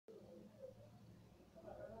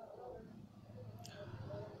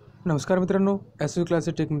नमस्कार मित्रांनो, S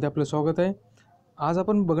classes टेकमध्ये आपलं स्वागत आहे. आज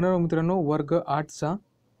आपण बघणार आहोत मित्रांनो वर्ग 8चा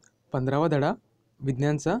 15वा धडा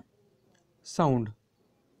विज्ञानचा साऊंड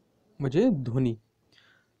म्हणजे ध्वनी.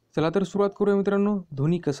 चला तर सुरुवात करूया मित्रांनो.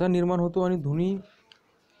 ध्वनी कसा निर्माण होतो आणि ध्वनीचे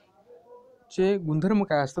गुणधर्म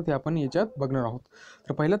काय असतात हे आपण याच्यात बघणार आहोत.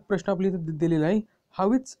 तर पहिलाच प्रश्न आपल्या इथे दिलेला आहे,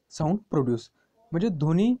 हाऊ इज साऊंड प्रोड्यूस, म्हणजे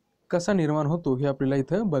ध्वनी कसा निर्माण होतो हे आपल्याला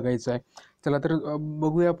इथं बघायचं आहे. चला तर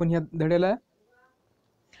बघूया आपण या धड्याला.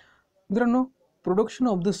 मित्रांनो, प्रोडक्शन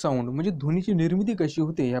ऑफ द साऊंड म्हणजे ध्वनीची निर्मिती कशी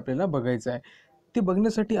होते हे आपल्याला बघायचं आहे. ते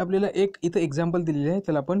बघण्यासाठी आपल्याला एक इथं एक्झाम्पल दिलेले आहे,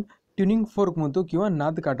 त्याला आपण ट्युनिंग फोर्क म्हणतो किंवा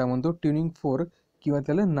नादकाटा म्हणतो. ट्युनिंग फोर्क किंवा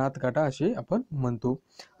त्याला नादकाटा असे आपण म्हणतो.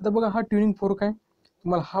 आता बघा, हा ट्युनिंग फोर्क आहे,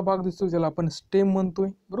 तुम्हाला हा भाग दिसतो त्याला आपण स्टेम म्हणतोय,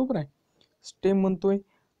 बरोबर आहे, स्टेम म्हणतोय.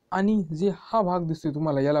 आणि जे हा भाग दिसतोय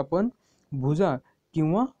तुम्हाला याला आपण भुजा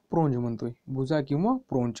किंवा प्रोंज म्हणतोय, भुजा किंवा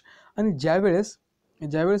प्रोंज. आणि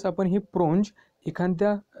ज्यावेळेस आपण हे प्रोंज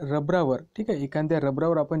एखाद्या रबरावर, ठीक आहे, एखाद्या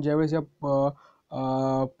रबरावर आपण ज्यावेळेस या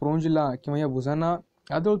प्रोंजला किंवा या भुजांना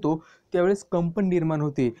आदळतो त्यावेळेस कंपन निर्माण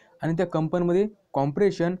होते. आणि त्या कंपनमध्ये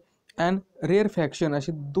कॉम्प्रेशन अँड रेअरफॅक्शन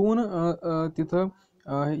असे दोन तिथं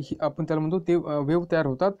आपण त्याला म्हणतो ते वेव्ह तयार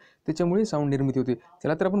होतात, त्याच्यामुळे साऊंड निर्मिती होते.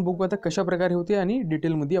 चला तर आपण बघू आता कशा प्रकारे होते आणि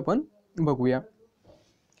डिटेलमध्ये आपण बघूया.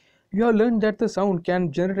 You have learned that the sound can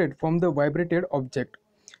generate from the vibrated object.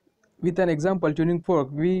 With an example tuning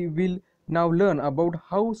fork, we will now learn about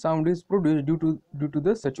how sound is produced due to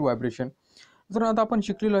the such vibration. तर आता आपण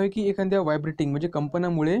शिकलेलो आहे की एखाद्या vibrating म्हणजे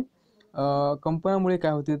कंपनामुळे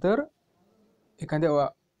काय होते, तर एखाद्या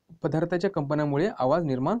पदार्थाच्या कंपनामुळे आवाज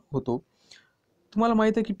निर्माण होतो. तुम्हाला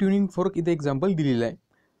माहिती आहे की ट्युनिंग फोर्क इथे एक्झाम्पल दिलेलं आहे.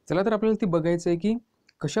 चला तर आपल्याला ते बघायचं आहे की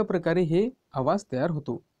कशा प्रकारे हे आवाज तयार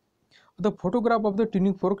होतो. The photograph of the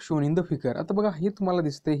tuning fork shown in the figure. आता बघा, हे तुम्हाला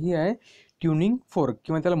दिसतंय, ही आहे ट्युनिंग फोर्क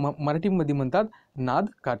किंवा त्याला मराठीमध्ये म्हणतात नाद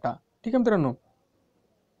काटा. ठीक आहे मित्रांनो.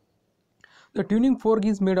 The tuning fork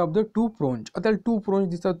is made of the two प्रोंज. आता टू प्रोंज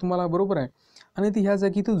दिसतात तुम्हाला, बरोबर आहे, आणि ते ह्या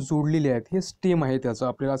जागी इथं जोडलेले आहेत. हे स्टेम आहे त्याचं,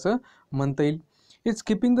 आपल्याला असं म्हणता येईल. It's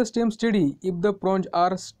keeping the stem steady. If the प्रोंज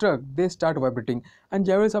R struck they start vibrating. आणि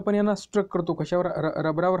ज्यावेळेस आपण यांना स्ट्रक करतो, कशावर,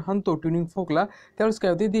 रबरावर हाणतो ट्युनिंग फोर्कला, त्यावेळेस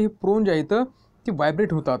काय होते, ते हे प्रोंज आहेत ते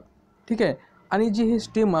व्हायब्रेट होतात. ठीक आहे. आणि जे हे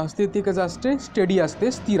स्टेम असते ते कसं असते, स्टेडी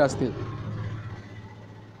असते, स्थिर असते.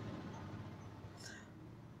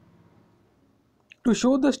 To show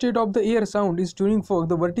the state of the air sound is tuning fork.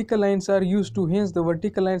 The vertical lines are used to, hence the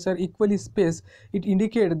vertical lines are equally spaced. It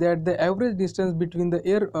indicates that the average distance between the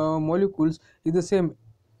air molecules is the same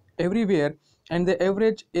everywhere, and the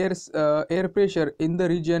average air pressure in the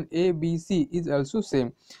region A, B, C is also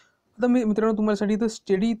same. आता मित्रांनो, तुम्हालासाठी इथं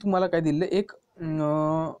steady तुम्हाला काय दिलेलं आहे, एक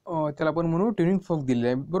त्याला आपण म्हणू ट्युनिंग फोर्क दिलेलं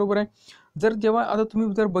आहे, बरोबर आहे. जेव्हा आता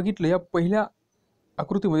तुम्ही जर बघितलं या पहिल्या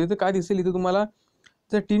आकृतीमध्ये, तर काय दिसेल इथं तुम्हाला,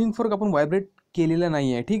 जर ट्युनिंग फोर्क आपण व्हायब्रेट केलेला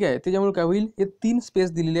नाही आहे, ठीक आहे, त्याच्यामुळे काय होईल, हे 3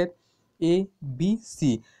 स्पेस दिलेले आहेत, ए, बी,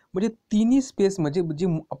 सी. म्हणजे तिन्ही स्पेस म्हणजे जे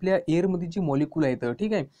आपल्या एअरमध्ये जे मॉलिक्यूल आहेत,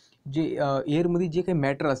 ठीक आहे, जे एअरमध्ये जे काही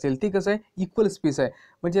मॅटर असेल ते कसं आहे, इक्वल स्पेस आहे.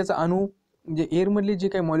 म्हणजे याचा अणू, जे एअरमधले जे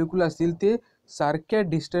काही मॉलिक्यूल असतील ते सारख्या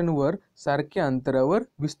डिस्टन्सवर, सारख्या अंतरावर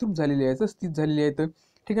विस्तृत झालेले आहेत, स्थित झालेले आहेत.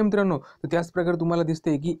 ठीक आहे मित्रांनो. तर त्याच प्रकारे तुम्हाला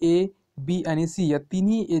दिसते की ए, बी आणि सी या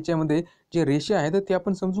तिन्ही याच्यामध्ये जे रेषा आहेत ते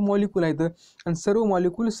आपण समजू मॉलिक्यूल आहेत, आणि सर्व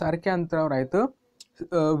मॉलिक्यूल सारख्या अंतरावर आहेत,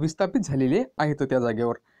 विस्थापित झालेले आहेत त्या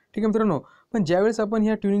जागेवर. ठीक आहे मित्रांनो. पण ज्यावेळेस आपण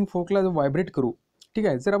ह्या ट्युनिंग फोर्कला व्हायब्रेट करू, ठीक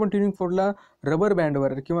आहे, जर आपण ट्युनिंग फोर्कला रबर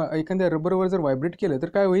बँडवर किंवा एखाद्या रबरवर जर व्हायब्रेट केलं तर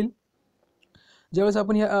काय होईल, ज्यावेळेस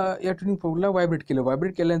आपण या ट्युनिंग फोर्कला व्हायब्रेट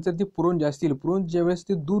केल्यानंतर ते प्रोंज असतील, प्रोंज ज्यावेळेस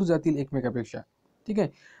ते दूर जातील एकमेकापेक्षा, ठीक आहे,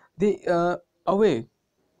 ते away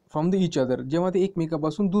from the each other, जेव्हा ते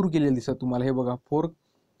एकमेकापासून दूर गेलेले दिसतात तुम्हाला. हे बघा, फोर्क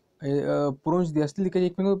प्रोंज जे असतील ते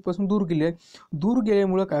एकमेकापासून दूर गेले आहेत. दूर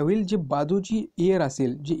गेल्यामुळं काय होईल, जे बाजूची एअर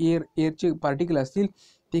असेल, जे एअरचे पार्टिकल असतील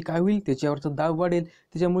ते काय होईल, त्याच्यावरचा दाब वाढेल,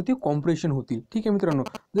 त्याच्यामुळे ते कॉम्प्रेशन होतील. ठीक आहे मित्रांनो.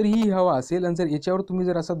 जर ही हवा असेल आणि जर याच्यावर तुम्ही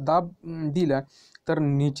जर असा दाब दिला तर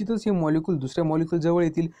निश्चितच हे मॉलिक्यूल दुसऱ्या मॉलिक्यूल जवळ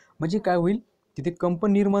येतील, म्हणजे काय होईल, तिथे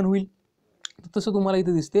कंपन निर्माण होईल. तसं तुम्हाला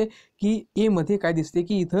इथं दिसते की ए मध्ये काय दिसते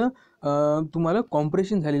की इथं तुम्हाला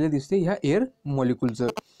कॉम्प्रेशन झालेलं दिसते ह्या एअर मॉलिक्यूलचं.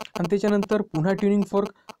 आणि त्याच्यानंतर पुन्हा ट्युनिंग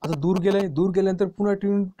फोर्क आता दूर गेल्यानंतर पुन्हा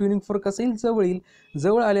ट्युनिंग फोर्क कसं येईल, जवळ येईल.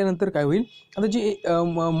 जवळ आल्यानंतर काय होईल, आता जे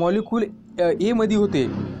मॉलिक्यूल ए मध्ये होते,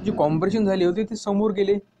 जे कॉम्प्रेशन झाले होते ते समोर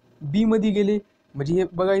गेले, बी मध्ये गेले, म्हणजे हे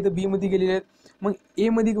बघा इथं बी मध्ये गेलेले आहेत. मग ए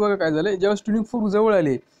मध्ये बघा काय झालं, ज्यावेळेस ट्युनिंग फोर्क जवळ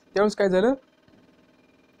आले त्यावेळेस काय झालं,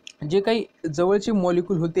 जे काही जवळचे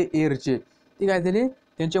मॉलिक्यूल होते एअरचे ते काय झाले,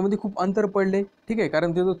 त्यांच्यामध्ये खूप अंतर पडले. ठीक आहे,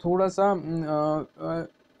 कारण त्याचा थोडासा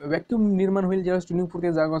व्हॅक्यूम निर्माण होईल. ज्यावेळेस ट्युनिंग फोर्क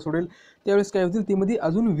त्या जागा सोडेल त्यावेळेस काय होतील, ते मध्ये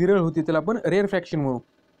अजून विरळ होते, त्याला आपण रेअर फ्रॅक्शन म्हणू.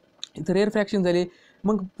 इथं रेअर फ्रॅक्शन झाले,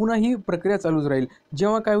 मग पुन्हा ही प्रक्रिया चालूच राहील.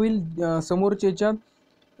 जेव्हा काय होईल, समोरच्याच्या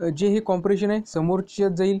जे हे कॉम्प्रेशन आहे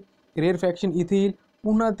समोरच्यात जाईल, रेअरफॅक्शन इथे येईल,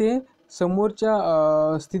 पुन्हा ते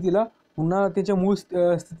समोरच्या स्थितीला पुन्हा त्याच्या मूळ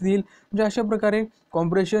स्थितीत येईल. म्हणजे अशा प्रकारे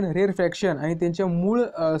कॉम्प्रेशन, रेअरफॅक्शन आणि त्यांच्या मूळ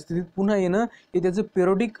स्थितीत पुन्हा येणं हे त्याचं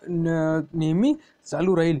पिरियडिक नेहमी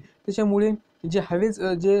चालू राहील. त्याच्यामुळे जे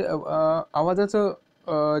जे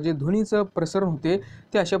आवाजाचं जे ध्वनीचं प्रसारण होते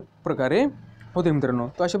ते अशा प्रकारे होते मित्रांनो.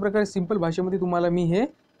 तर अशा प्रकारे सिंपल भाषेमध्ये तुम्हाला मी हे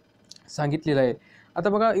सांगितलेलं आहे. आता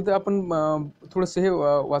बघा इथं आपण थोडंसं हे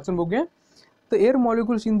वाचून बघूया. The air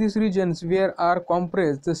molecules in these regions where are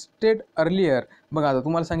compressed the state earlier. बघा आता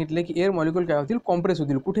तुम्हाला सांगितलं की एअर मॉलिक्यूल काय होतील, कॉम्प्रेस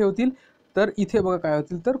होतील. कुठे होतील, तर इथे बघा काय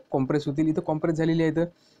होतील, तर कॉम्प्रेस होतील. इथं कॉम्प्रेस झालेली आहे.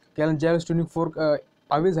 कारण ज्यावेळेस ट्युनिंग फोर्क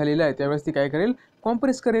आवेश झालेला आहे त्यावेळेस ती काय करेल,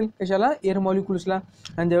 कॉम्प्रेस करेल कशाला, एअर मॉलिक्युल्सला.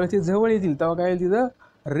 आणि ज्यावेळेस ती जवळ येतील तेव्हा काय होईल,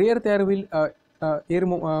 तिथं रेअर तयार होईल एअर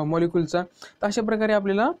मॉलिक्युलचा. तर अशा प्रकारे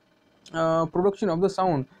आपल्याला प्रोडक्शन ऑफ द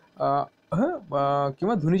साऊंड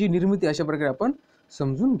किंवा ध्वनीची निर्मिती अशा प्रकारे आपण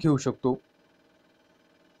समजून घेऊ शकतो.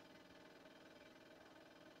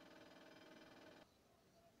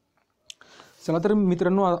 चला तर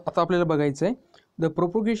मित्रांनो, आता आपल्याला बघायचं आहे the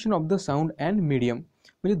propagation of the sound and medium.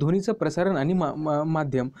 म्हणजे ध्वनीचं प्रसारण आणि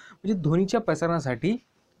माध्यम. म्हणजे ध्वनीच्या प्रसारणासाठी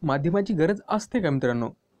माध्यमाची गरज असते का मित्रांनो,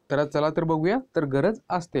 तर चला तर बघूया. तर गरज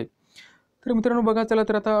असते. तर मित्रांनो बघा, चला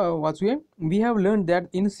तर आता वाचूया. We have learn that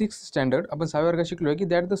in 6th standard, आपण 6व्या वर्गात शिकलो आहे की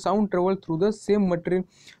that the sound travel through the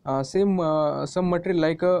some material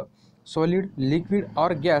like a solid, liquid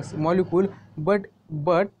or gas molecule.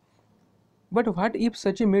 But what if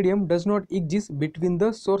such a medium does not exist between the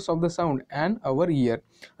source of the sound and our ear?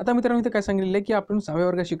 आता मित्रांनो इथे काय सांगितलेलं आहे की आपण 6व्या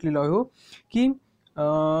वर्गात शिकलेलो आहोत की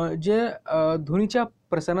जे ध्वनीच्या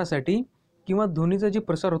प्रसारणासाठी किंवा ध्वनीचा जे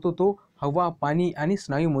प्रसार होतो तो हवा, पाणी आणि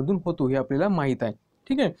स्नायूमधून होतो हे आपल्याला माहीत आहे.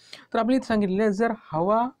 ठीक आहे. तर आपल्याला इथे सांगितलेलं आहे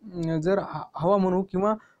जर हवा म्हणू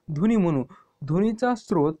किंवा ध्वनी म्हणू, ध्वनीचा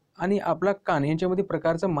स्रोत आणि आपला कान यांच्यामध्ये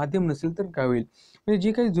प्रकारचं माध्यम नसेल तर काय होईल. म्हणजे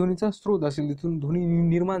जे काही ध्वनीचा स्रोत असेल तिथून ध्वनी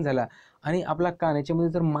निर्माण झाला आणि आपला कान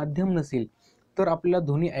याच्यामध्ये जर माध्यम नसेल तर आपल्याला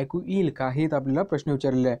ध्वनी ऐकू येईल का, हे आपल्याला प्रश्न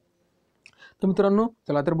विचारलेला आहे. तर मित्रांनो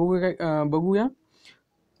चला तर बघूया.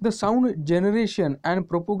 The sound generation and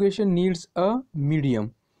propagation needs a medium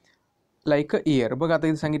like a air. बघा आता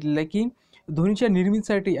इथे सांगितलेलं आहे की ध्वनीच्या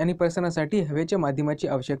निर्मितीसाठी आणि प्रसारणासाठी हवेच्या माध्यमाची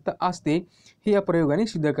आवश्यकता असते, हे या प्रयोगाने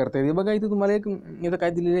सिद्ध करता येते. बघा इथं तुम्हाला इथं काय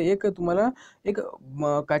दिलेलं आहे, तुम्हाला एक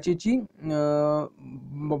काचेची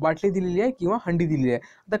बाटली दिलेली आहे किंवा हंडी दिलेली आहे.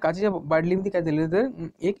 आता काचेच्या बाटलीमध्ये काय दिलेलं आहे,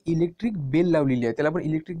 तर एक इलेक्ट्रिक बेल लावलेली आहे, त्याला आपण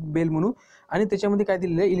इलेक्ट्रिक बेल म्हणू. आणि त्याच्यामध्ये काय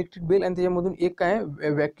दिलेलं आहे, इलेक्ट्रिक बेल, आणि त्याच्यामधून एक काय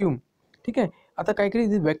व्हॅक्यूम. ठीक आहे. आता काय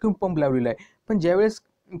काही व्हॅक्यूम पंप लावलेला आहे. पण ज्यावेळेस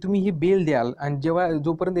तुम्ही ही बेल द्याल आणि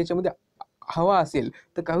जोपर्यंत याच्यामध्ये हवा असेल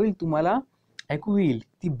तर काय होईल, तुम्हाला ऐकू येईल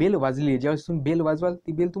ती बेल वाजली आहे. ज्यावेळेस तुम्ही बेल वाजवाल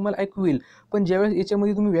ती बेल तुम्हाला ऐकू येईल. पण ज्यावेळेस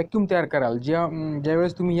याच्यामध्ये तुम्ही व्हॅक्यूम तयार कराल,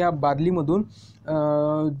 ज्यावेळेस तुम्ही या बादलीमधून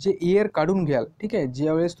जे एअर काढून घ्याल, ठीक आहे,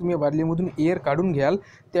 ज्यावेळेस तुम्ही या बादलीमधून एअर काढून घ्याल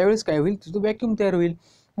त्यावेळेस काय होईल, तिथं व्हॅक्यूम तयार होईल.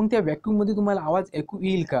 मग त्या व्हॅक्यूममध्ये तुम्हाला आवाज ऐकू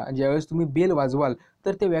येईल का, ज्यावेळेस तुम्ही बेल वाजवाल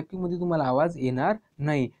तर त्या व्हॅक्यूममध्ये तुम्हाला आवाज येणार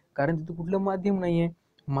नाही, कारण तिथं कुठलं माध्यम नाही आहे.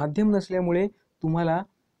 माध्यम नसल्यामुळे तुम्हाला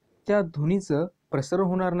त्या ध्वनीचं प्रसारण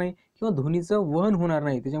होणार नाही किंवा ध्वनीचं वहन होणार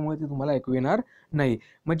नाही, त्याच्यामुळे ते तुम्हाला ऐकू येणार नाही.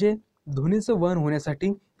 म्हणजे ध्वनीचं वहन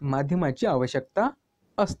होण्यासाठी माध्यमाची आवश्यकता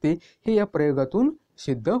असते, हे या प्रयोगातून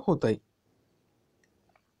सिद्ध होत आहे.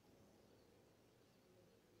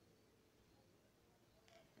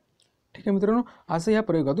 ठीक आहे मित्रांनो, असं या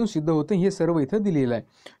प्रयोगातून सिद्ध होतं, हे सर्व इथं दिलेलं आहे.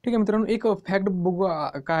 ठीक आहे मित्रांनो, एक फॅक्ट बघू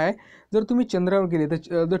काय आहे. जर तुम्ही चंद्रावर गेले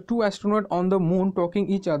तर the 2 astronaut on the moon talking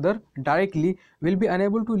each other directly will be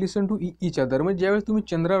unable to listen to each other. म्हणजे ज्यावेळेस तुम्ही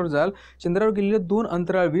चंद्रावर जाल, चंद्रावर गेलेले 2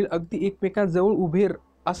 अंतराळवीर अगदी एकमेकांजवळ उभे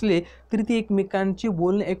असले तरी ते एकमेकांचे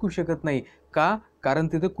बोलणे ऐकू शकत नाही. का, कारण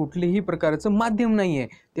तिथं कुठलेही प्रकारचं माध्यम नाही आहे.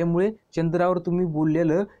 त्यामुळे चंद्रावर तुम्ही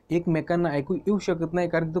बोललेलं एकमेकांना ऐकू येऊ शकत नाही,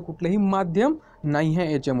 कारण तिथं कुठलंही माध्यम नाही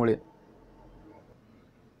आहे याच्यामुळे.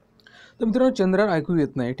 तर मित्रांनो चंद्रावर ऐकू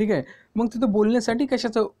येत नाही. ठीक आहे. मग तिथं बोलण्यासाठी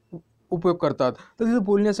कशाचा उपयोग करतात, तर तिथं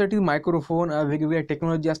बोलण्यासाठी मायक्रोफोन, वेगवेगळ्या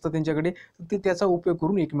टेक्नॉलॉजी असतात त्यांच्याकडे, ते त्याचा उपयोग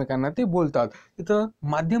करून एकमेकांना ते बोलतात. तिथं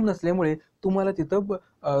माध्यम नसल्यामुळे तुम्हाला तिथं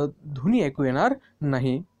ध्वनी ऐकू येणार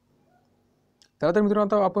नाही. तर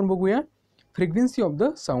मित्रांनो आता आपण बघूया फ्रिक्वेन्सी ऑफ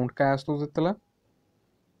द साऊंड काय असतो. त्याला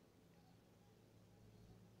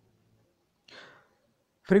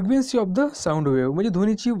frequency of the sound wave म्हणजे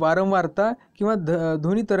ध्वनीची वारंवारता किंवा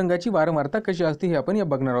ध्वनी तरंगाची वारंवारता कशी असते हे आपण या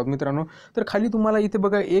बघणार आहोत मित्रांनो. तर खाली तुम्हाला इथे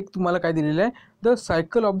बघा एक तुम्हाला काय दिलेलं आहे, the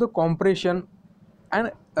cycle of the compression and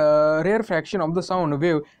rare fraction of the sound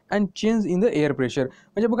wave and change in the air pressure.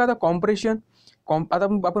 म्हणजे बघा आता कॉम्प्रेशन आता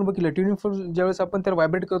आपण बघितलं ट्युनिंग फोर्क ज्यावेळेस आपण त्याला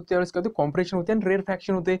व्हायब्रेट करतो त्यावेळेस काय होते, कॉम्प्रेशन होते आणि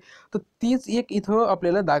रेअरफॅक्शन होते. तर तीच एक इथं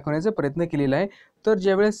आपल्याला दाखवण्याचा प्रयत्न केलेला आहे. तर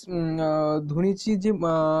ज्यावेळेस ध्वनीची जी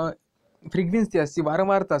फ्रिक्वेन्सी असते,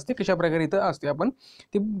 वारंवारता असते, कशा प्रकारे इथं असते आपण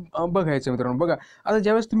ते बघायचं मित्रांनो. बघा आता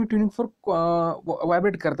ज्यावेळेस तुम्ही ट्युनिंग फोर्क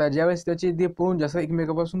व्हायब्रेट करता, ज्यावेळेस त्याचे जे पोन जास्त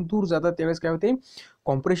एकमेकापासून दूर जातात त्यावेळेस काय होते,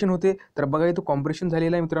 कॉम्प्रेशन होते. तर बघा इथं कॉम्प्रेशन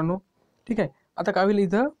झालेलं आहे मित्रांनो. ठीक आहे, आता काय होईल,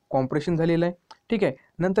 इथं कॉम्प्रेशन झालेलं आहे. ठीक आहे,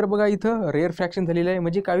 नंतर बघा इथं रेअर फ्रॅक्शन झालेलं आहे.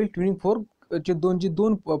 म्हणजे काय होईल, ट्युनिंग फोर्कचे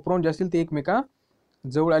दोन प्रोन जे असतील ते एकमेका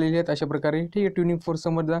जवळ आलेले आहेत अशा प्रकारे. ठीक आहे, ट्युनिंग फोर्क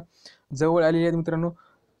समजा जवळ आलेले आहेत मित्रांनो.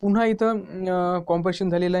 पुन्हा इथं कॉम्प्रेशन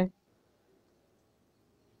झालेलं आहे.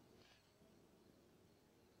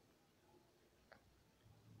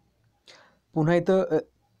 पुन्हा इथं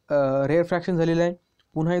रेअर फ्रॅक्शन झालेलं आहे.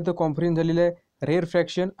 पुन्हा इथं कॉम्प्रेशन झालेलं आहे, रेअर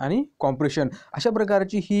फ्रॅक्शन आणि कॉम्प्रेशन. अशा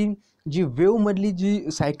प्रकारची ही जी वेव्हमधली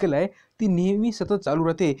जी सायकल आहे ती नेहमी सतत चालू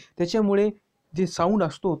राहते. त्याच्यामुळे जे साऊंड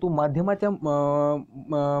असतो तो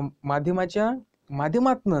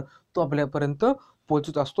माध्यमातनं तो आपल्यापर्यंत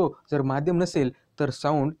पोहोचत असतो. जर माध्यम नसेल तर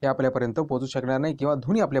साऊंड हे आपल्यापर्यंत पोहोचू शकणार नाही किंवा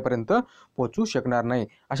ध्वनी आपल्यापर्यंत पोहोचू शकणार नाही.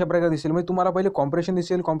 अशा प्रकारे दिसेल. म्हणजे तुम्हाला पहिले कॉम्प्रेशन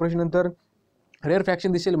दिसेल, कॉम्प्रेशन नंतर रेअर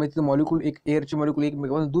फ्रॅक्शन दिसेल, म्हणजे तिथं मॉलिक्यूल एअरचे मॉलिक्यूल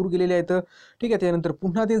एकमेकांपासून दूर गेलेले आहेत. ठीक आहे, त्यानंतर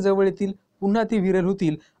पुन्हा ते जवळ येतील, पुन्हा ते विरल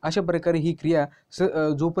होतील. अशा प्रकारे ही क्रिया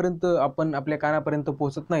जोपर्यंत आपण आपल्या कानापर्यंत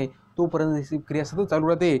पोहोचत नाही तोपर्यंत ही क्रिया सतत चालू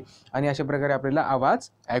राहते आणि अशा प्रकारे आपल्याला आवाज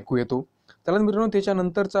ऐकू येतो. चला मित्रांनो,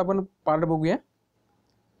 त्याच्यानंतरचा आपण पार्ट बघूया.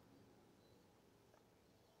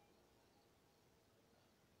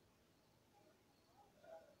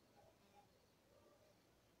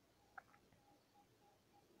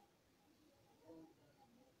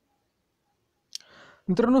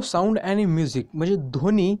 मित्रांनो, साऊंड आणि म्युझिक म्हणजे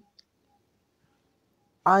ध्वनी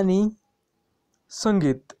आणि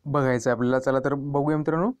संगीत बघायचं आहे आपल्याला. चला तर बघूया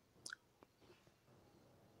मित्रांनो.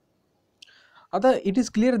 आता it is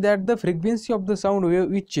clear that the frequency of the sound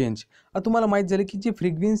wave is change. आता तुम्हाला माहीत झालं की जी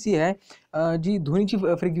फ्रिक्वेन्सी आहे, जी ध्वनीची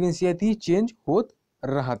फ्रिक्वेन्सी आहे ती चेंज होत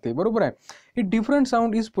राहते. बरोबर आहे. It different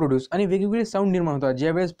sound is produce आणि वेगवेगळे साऊंड निर्माण होतात.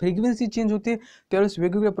 ज्यावेळेस फ्रिक्वेन्सी चेंज होते त्यावेळेस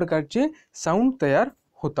वेगवेगळ्या प्रकारचे साऊंड तयार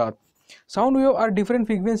होतात. Sound wave R different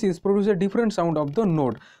frequencies produce a different sound of the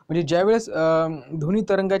note. म्हणजे ज्यावेळेस ध्वनी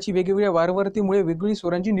तरंगाची वेगवेगळ्या वारंवारतेमुळे वेगवेगळी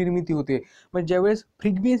स्वरांची निर्मिती होते. म्हणजे ज्यावेळेस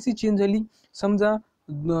फ्रिक्वेन्सी चेंज झाली, समजा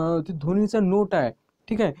ते ध्वनीचा नोट आहे,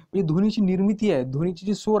 ठीक आहे, म्हणजे ध्वनीची निर्मिती आहे, ध्वनीचे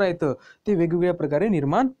जे स्वर आहेत ते वेगवेगळ्या प्रकारे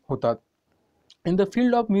निर्माण होतात. In the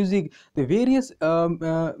field of music, the various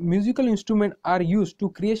musical instruments are used to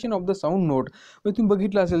creation of the sound note. म्हणजे तुम्ही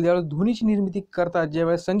बघितलं असेल, ज्यावेळेस ध्वनीची निर्मिती करतात,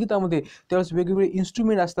 ज्यावेळेस संगीतामध्ये त्यावेळेस वेगवेगळे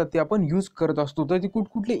इन्स्ट्रुमेंट असतात ते आपण यूज करत असतो. तर ते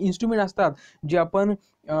कुठले इन्स्ट्रुमेंट असतात जे आपण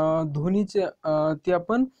ध्वनीचे ते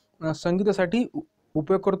आपण संगीतासाठी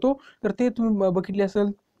उपयोग करतो. तर ते तुम्ही बघितले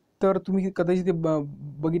असेल, तर तुम्ही कदाचित ते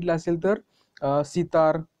बघितलं असेल तर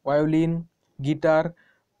sitar, violin, guitar,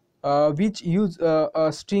 which use a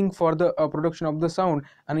string for the production of the sound,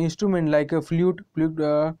 an instrument like a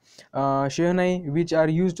shehnai, which are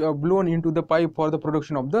used blown into the pipe for the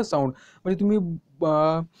production of the sound. म्हणजे तुम्ही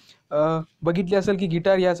बघितले असेल की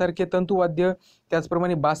गिटार यासारखे तंतुवाद्य,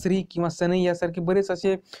 त्याचप्रमाणे बासरी किंवा सनई यासारखे बरेच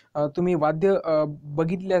असे तुम्ही वाद्य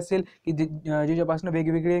बघितले असेल की ज्याच्यापासून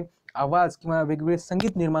वेगवेगळे आवाज किंवा वेगवेगळे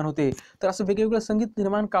संगीत निर्माण होते. तर असं वेगवेगळं संगीत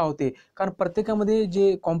निर्माण का होते? कारण प्रत्येकामध्ये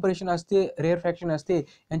जे कॉम्प्रेशन असते, रेअर फ्रॅक्शन असते,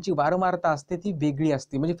 यांची वारंवारता असते ती वेगळी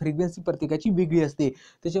असते. म्हणजे फ्रिक्वेन्सी प्रत्येकाची वेगळी असते.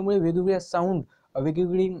 त्याच्यामुळे वेगवेगळ्या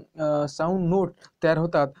वेगवेगळी साऊंड नोट तयार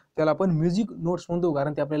होतात. त्याला आपण म्युझिक नोट्स म्हणतो,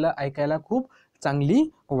 कारण ते आपल्याला ऐकायला खूप चांगली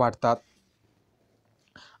वाटतात.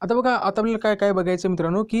 आता बघा, आता आपल्याला काय काय बघायचं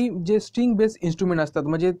मित्रांनो, की जे स्ट्रिंग बेस इन्स्ट्रुमेंट असतात,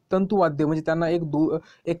 म्हणजे तंतुवाद्य, म्हणजे त्यांना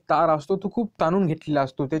एक तार असतो, तो खूप ताणून घेतलेला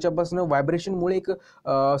असतो, त्याच्यापासून व्हायब्रेशनमुळे एक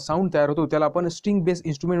साऊंड तयार होतो, त्याला आपण स्ट्रिंग बेस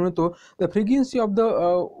इन्स्ट्रुमेंट म्हणतो. The frequency of the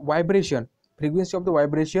vibration,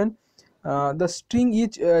 the string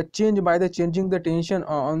is changed by the changing the tension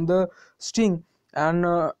on the string,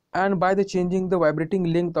 and by the changing the vibrating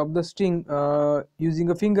length of the string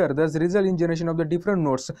using a finger, thus result in generation of the different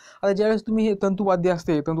notes. आता ज्यावेळेस तुम्ही हे तंतुवाद्य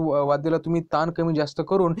असते, तंतुवाद्याला तुम्ही ताण कमी जास्त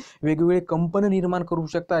करून वेगवेगळे कंपन निर्माण करू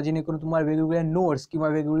शकता, जेणेकरून तुम्हाला वेगवेगळ्या नोट्स किंवा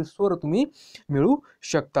वेगवेगळे स्वर तुम्ही मिळू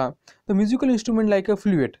शकता. तर म्युझिकल इन्स्ट्रुमेंट लाईक अ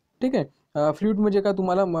फ्लुएट. ठीक आहे, फ्लूट म्हणजे काय,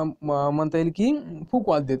 तुम्हाला म्हणता येईल की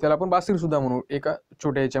फूकवाद्य, त्याला आपण बासरी सुद्धा म्हणू एका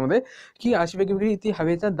छोट्या ह्याच्यामध्ये, की अशी वेगवेगळी ती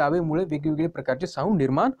हवेच्या दाबेमुळे वेगवेगळे प्रकारचे साऊंड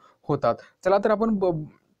निर्माण होतात. चला तर आपण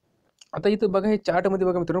आता इथं बघा, हे चार्टमध्ये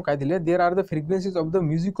बघा मित्रांनो काय दिले, there are the frequencies of the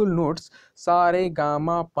musical notes सा रे गा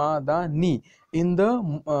मा पा दा नी इन द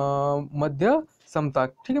मध्य समता.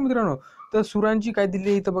 ठीक आहे मित्रांनो, तर सुरांची काय दिली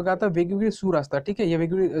आहे इथं बघा, आता वेगवेगळे सूर असतात. ठीक आहे, या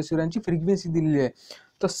वेगवेगळ्या सुरांची फ्रिक्वेन्सी दिलेली आहे.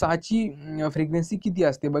 तर साची फ्रिक्वेन्सी किती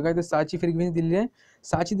असते बघा, इथं साची फ्रिक्वेन्सी दिलेली आहे,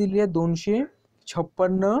 साची दिलेली आहे 200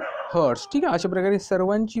 56 हर्ट्स. ठीक आहे, अशा प्रकारे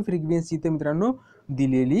सर्वांची फ्रिक्वेन्सी इथे मित्रांनो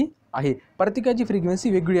दिलेली आहे. प्रत्येकाची फ्रिक्वेन्सी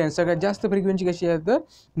वेगळी आहे. सगळ्यात जास्त फ्रिक्वेन्सी कशी आहे तर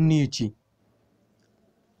नीची.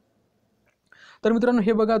 तर मित्रांनो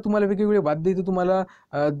हे बघा, तुम्हाला वेगवेगळे वाद्य इथे तुम्हाला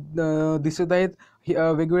दिसत आहेत.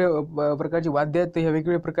 वेगवेगळ्या प्रकारची वाद्य आहेत. ह्या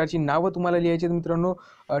वेगवेगळ्या प्रकारची नावं तुम्हाला लिहायची आहेत मित्रांनो.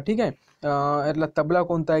 ठीक आहे. यातला तबला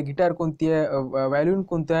कोणता आहे, गिटार कोणती आहे, व्हायोलिन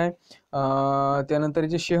कोणतं आहे, त्यानंतर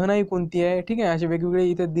याची शहनाई कोणती आहे. ठीक आहे, असे वेगवेगळे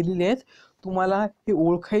इथे दिलेले आहेत. तुम्हाला हे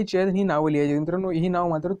ओळखायची आहेत, ही नावं लिहायची आहेत मित्रांनो. ही नावं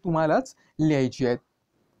मात्र तुम्हालाच लिहायची आहेत.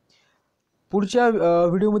 पुढच्या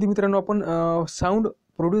व्हिडिओमध्ये मित्रांनो आपण sound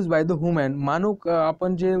produce by the human,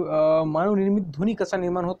 आपण जे मानवनिर्मित ध्वनी कसा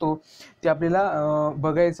निर्माण होतो ते आपल्याला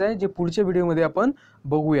बघायचं आहे, जे पुढच्या व्हिडिओमध्ये आपण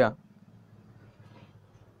बघूया.